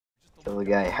Kill the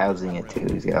guy housing it too.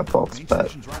 He's got a bald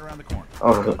spot.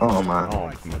 Oh my.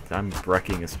 Oh, I'm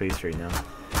wrecking a space right now.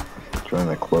 Join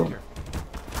the club.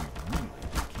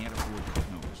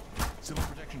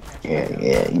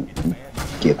 Yeah, you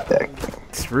get back.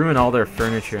 Just ruin all their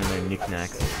furniture and their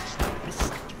knickknacks.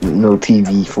 No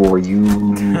TV for you.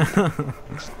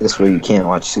 This way you can't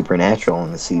watch Supernatural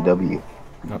on the CW.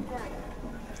 Oh.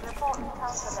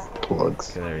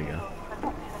 Plugs. Okay, there you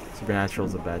go.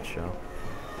 Supernatural's a bad show.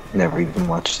 Never even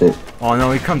watched it. Oh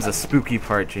no, here comes the spooky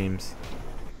part, James.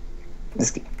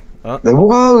 This Oh.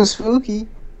 Whoa, spooky.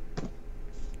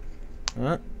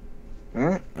 Huh?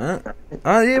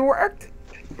 It worked.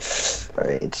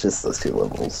 Alright, it's just those two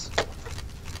levels.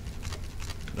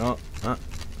 No,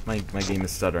 my game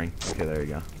is stuttering. Okay, there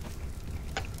you go.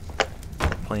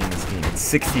 Playing this game at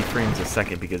 60 frames a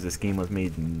second because this game was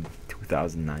made in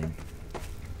 2009.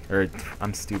 Or,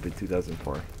 I'm stupid,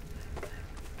 2004.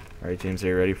 Alright, James, are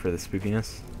you ready for the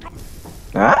spookiness?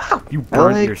 Ah! You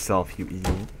burnt yourself, you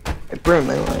idiot. I burned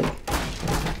my leg.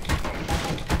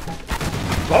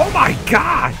 Oh my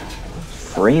god!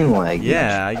 Frame lag.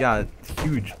 Yeah, I got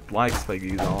huge lag spike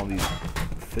using all these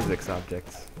physics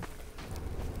objects.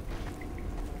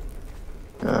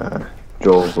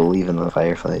 Joel, believe in the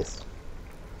fireplace.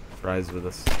 Rise with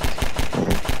us.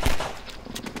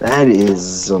 That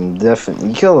is definitely.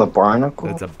 You kill a barnacle?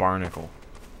 That's a barnacle.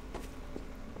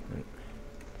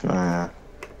 Oh, I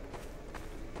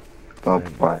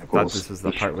barnacles. thought this was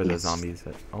the part where the zombies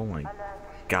hit. Oh my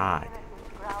god.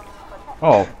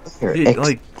 Oh, dude,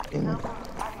 like,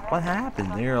 what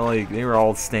happened? They were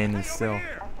all standing still.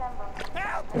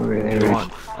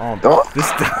 Oh,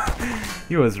 this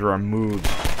he was removed.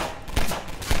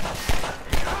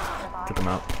 Took him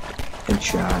out.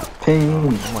 Headshot. Ping.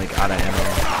 I'm like out of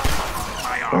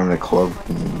ammo. On the club.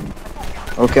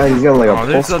 Okay, he's got like a Oh,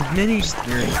 there's pulse. a mini.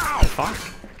 Fuck.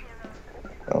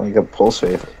 Like a pulse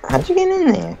wave. How'd you get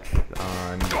in there?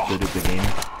 I'm good at the game.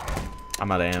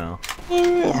 I'm out of ammo.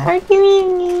 How'd you get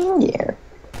in there?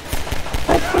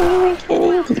 How'd you get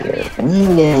in here? I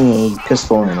need a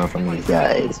pistol ammo from these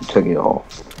guys. You took it all.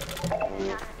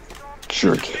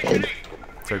 Jerkhead.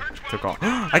 Took all.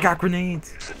 I got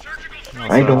grenades. No,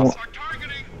 I don't.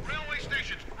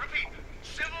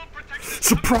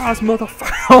 Surprise,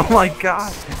 motherfucker! Oh my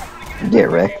god. Get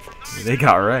wrecked. They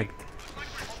got wrecked.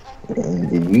 And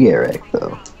did you get wrecked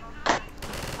though?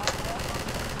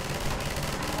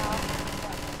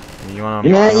 You wanna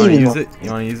use it?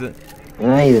 You wanna use it? We're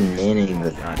not even manning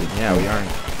the. Yeah, we aren't.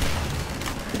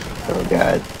 Oh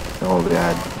god. Oh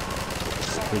god.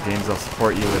 Hey James, I'll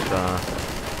support you with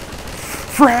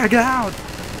frag out.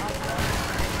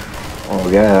 Oh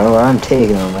god. Oh, I'm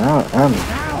taking them out.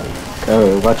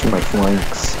 Oh, watching my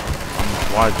flanks.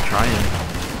 I'm trying.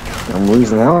 I'm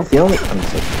losing out. The only.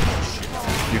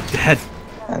 You're dead.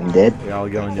 I'm dead. We all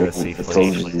go into a safe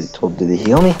place. Told you to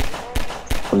heal me.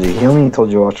 Told you to heal me. Told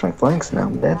you to watch my flanks. Now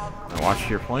I'm dead. Now watch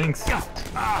your flanks.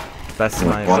 Best of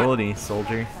my ability,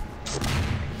 soldier.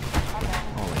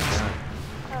 Oh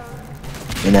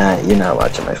my god. You're not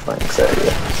watching my flanks, are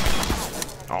you?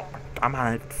 Oh, I'm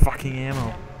out of fucking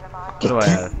ammo. What do I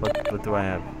have? What do I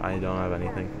have? I don't have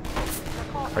anything.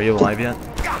 Are you alive yet?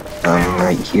 I'm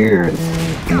right here.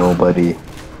 Nobody.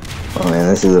 Oh man,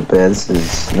 this is this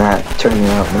is not turning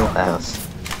out Millhouse.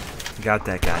 Got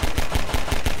that guy.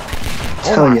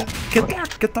 Tell ya.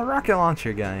 Get the rocket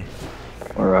launcher guy.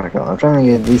 Or rocket. I'm trying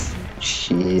to get this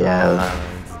shit out.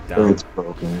 It's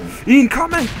broken.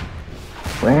 Incoming!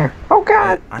 Where? Oh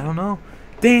god! I don't know.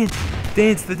 Dance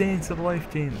the dance of life,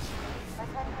 James.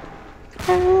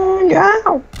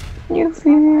 Ow! You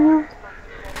feel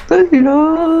the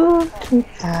love to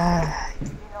hide.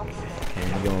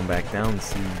 Okay, I'm going back down to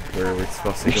see where we're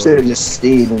supposed to go. You should have just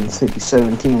stayed in City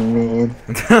 17, man.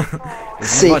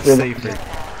 It's much safer.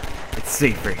 It's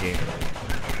safer here.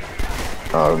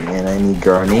 Oh man, I need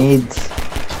grenades.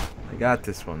 I got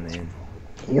this one, man.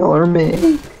 Healer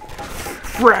me.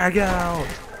 Frag out!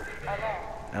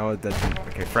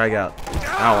 Okay, frag out.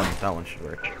 That one should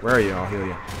work. Where are you? I'll heal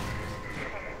you.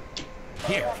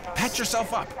 Here, patch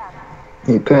yourself up.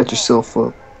 Hey, patch yourself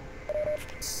up.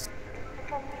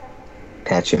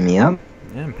 Patching me up?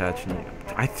 Yeah, I'm patching you.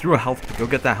 I threw a health. Go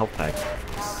get that health pack.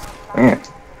 Where?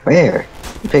 Where?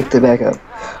 You picked it back up.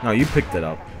 No, you picked it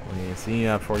up. You see,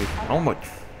 40. Oh my.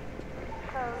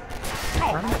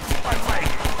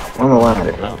 On the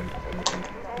ladder. Oh.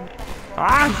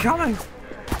 Ah, I'm coming!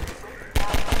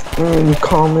 I'm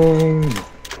coming.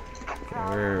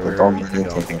 Okay, where all are we my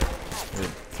going?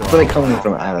 It's like coming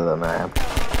from out of the map.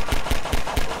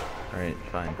 Alright,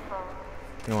 fine.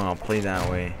 You know what, I'll play that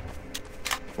way.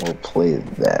 We'll play it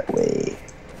that way.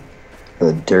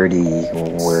 The dirty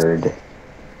word.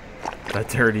 That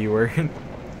dirty word.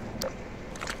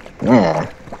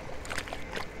 Yeah.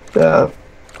 The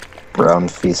brown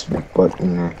face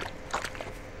button.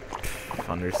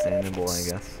 Understandable, I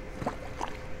guess.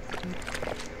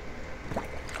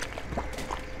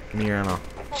 Come here, Anna.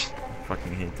 I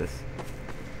fucking hate this.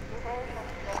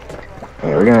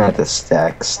 Yeah, we're gonna have to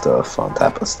stack stuff on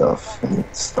top of stuff and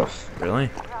stuff. Really?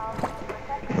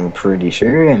 I'm pretty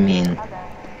sure. I mean,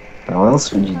 how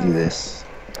else would you do this?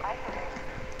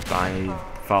 By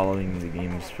following the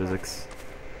game's physics.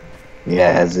 Yeah,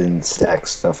 as in stack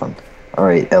stuff on.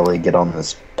 Alright, Ellie, get on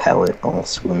this pallet. I'll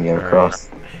swim you across.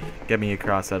 Get me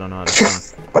across, I don't know how to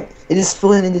swim. What? It is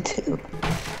split into two.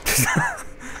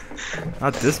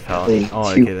 Not this pallet. Like, Oh,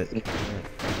 okay.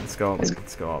 Let's go up.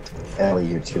 Let's go up. Ellie,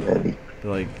 you're too heavy.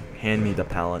 Like, hand me the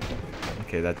pallet.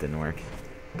 Okay, that didn't work.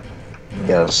 You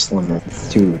gotta slim it.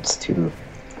 It's two.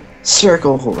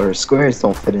 Circle or squares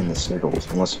don't fit into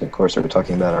circles, unless of course we're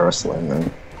talking about our wrestling,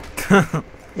 then.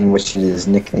 In which it is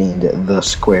nicknamed the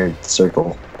squared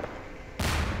circle.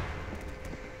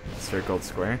 Circled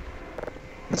square?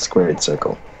 The squared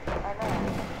circle.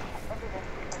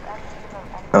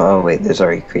 Oh wait, there's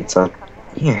already crates on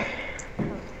here.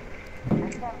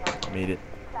 Made it.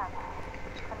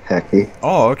 Hacky.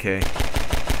 Oh, okay.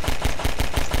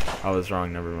 I was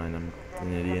wrong, never mind, I'm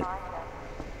an idiot.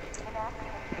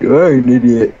 You are an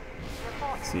idiot.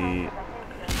 See.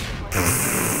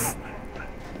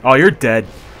 Oh, you're dead.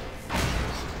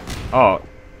 Oh.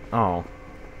 Oh.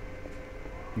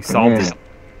 You solved it.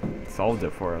 Solved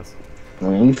it for us.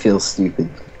 Well, you feel stupid.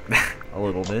 A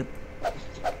little bit.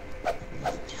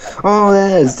 Oh,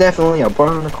 that is definitely a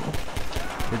barnacle.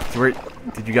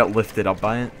 Did you get lifted up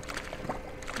by it?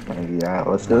 Yeah,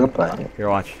 let's do it by it. Here,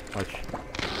 watch. Watch.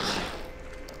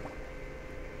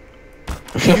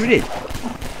 Shoot it!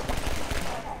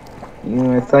 You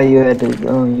know, I thought you had to.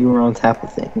 Oh, you were on top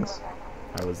of things.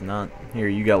 I was not. Here,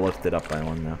 you got lifted up by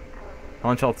one now. How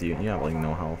much health do you? You have like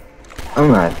no health. I'm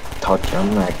not touching.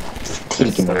 I'm not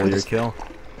taking Stole your those. kill.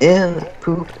 Yeah, it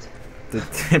pooped.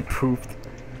 It pooped.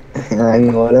 I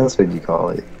mean, what else would you call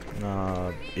it?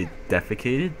 It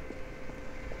defecated?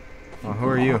 Oh, who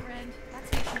are you?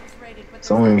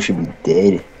 Someone who should be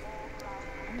dead.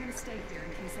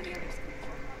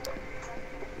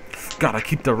 Gotta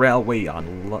keep the railway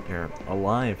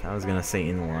alive. I was gonna say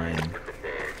in line.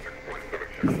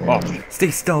 Oh,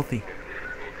 stay stealthy.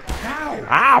 Ow!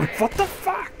 Ah, what the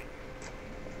fuck?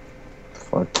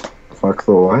 Fuck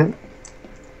the what?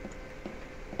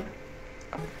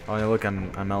 Oh, yeah, look,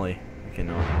 I'm Ellie. Okay,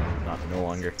 no, no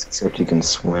longer. Except you can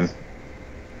swim.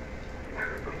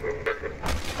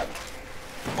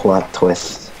 Plot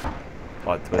twist.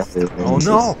 Plot twist. That Oh is-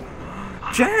 no!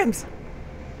 James!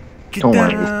 Get Don't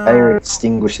worry, down! fire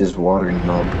extinguishes water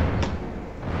nub.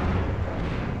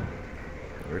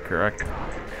 We're correct.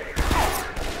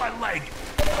 My leg!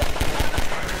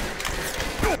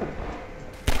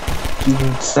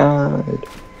 Inside.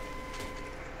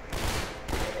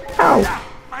 Ow!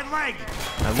 My leg!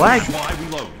 My leg! Why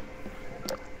reload?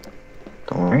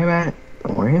 Don't worry about it.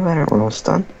 Don't worry about it. We're almost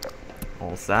done.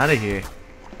 Almost out of here.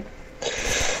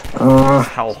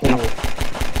 Hellhole.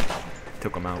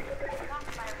 Took him out.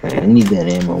 I need that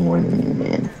ammo more than you,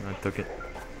 man. I took it.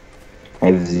 I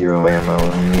have 0 ammo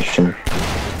ammunition.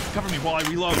 Cover me while I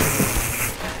reload.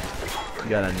 You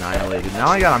got annihilated. Now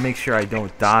I gotta make sure I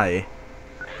don't die.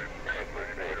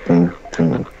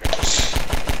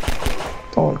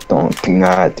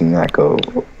 Do not go.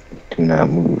 Do not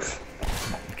move.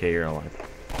 Okay, you're alive.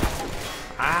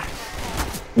 Ah!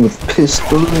 With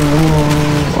pistol.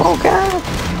 Oh god.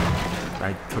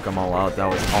 I took them all out. That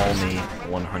was all me.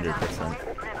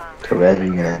 100%. Too bad you're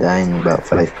gonna die in about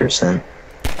 5%.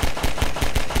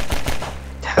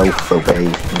 Health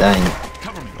away from dying.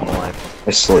 Cover me. I'm alive.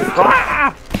 I sleep.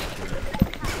 Ah!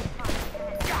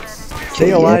 Stay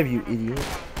Yeah. alive, you idiot.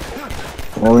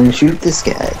 Well then shoot this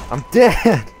guy. I'm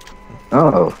dead!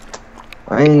 Oh.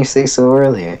 Why didn't you say so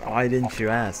earlier? Why didn't you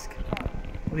ask?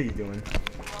 What are you doing?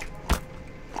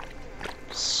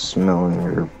 Smelling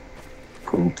your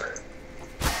poop.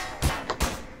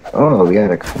 Oh, we got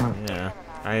a car. Yeah,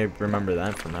 I remember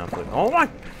that from Apple. Oh my!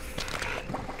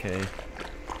 Okay,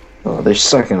 Oh, they're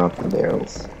sucking up the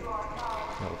barrels.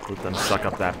 I'll let them suck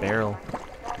up that barrel.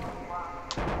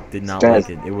 Did not Guys.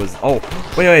 like it. It was. Oh,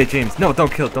 wait, James! No, don't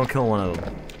kill one of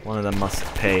them. One of them must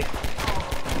pay.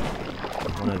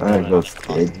 One of I them both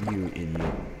must did. You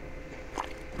idiot.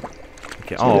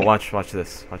 Okay. Oh, Did it. watch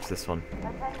this. Watch this one.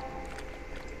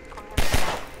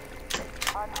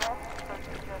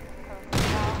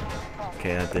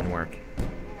 Okay, that didn't work.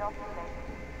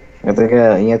 I think you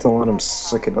have to let him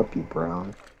suck it up, you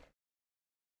brown.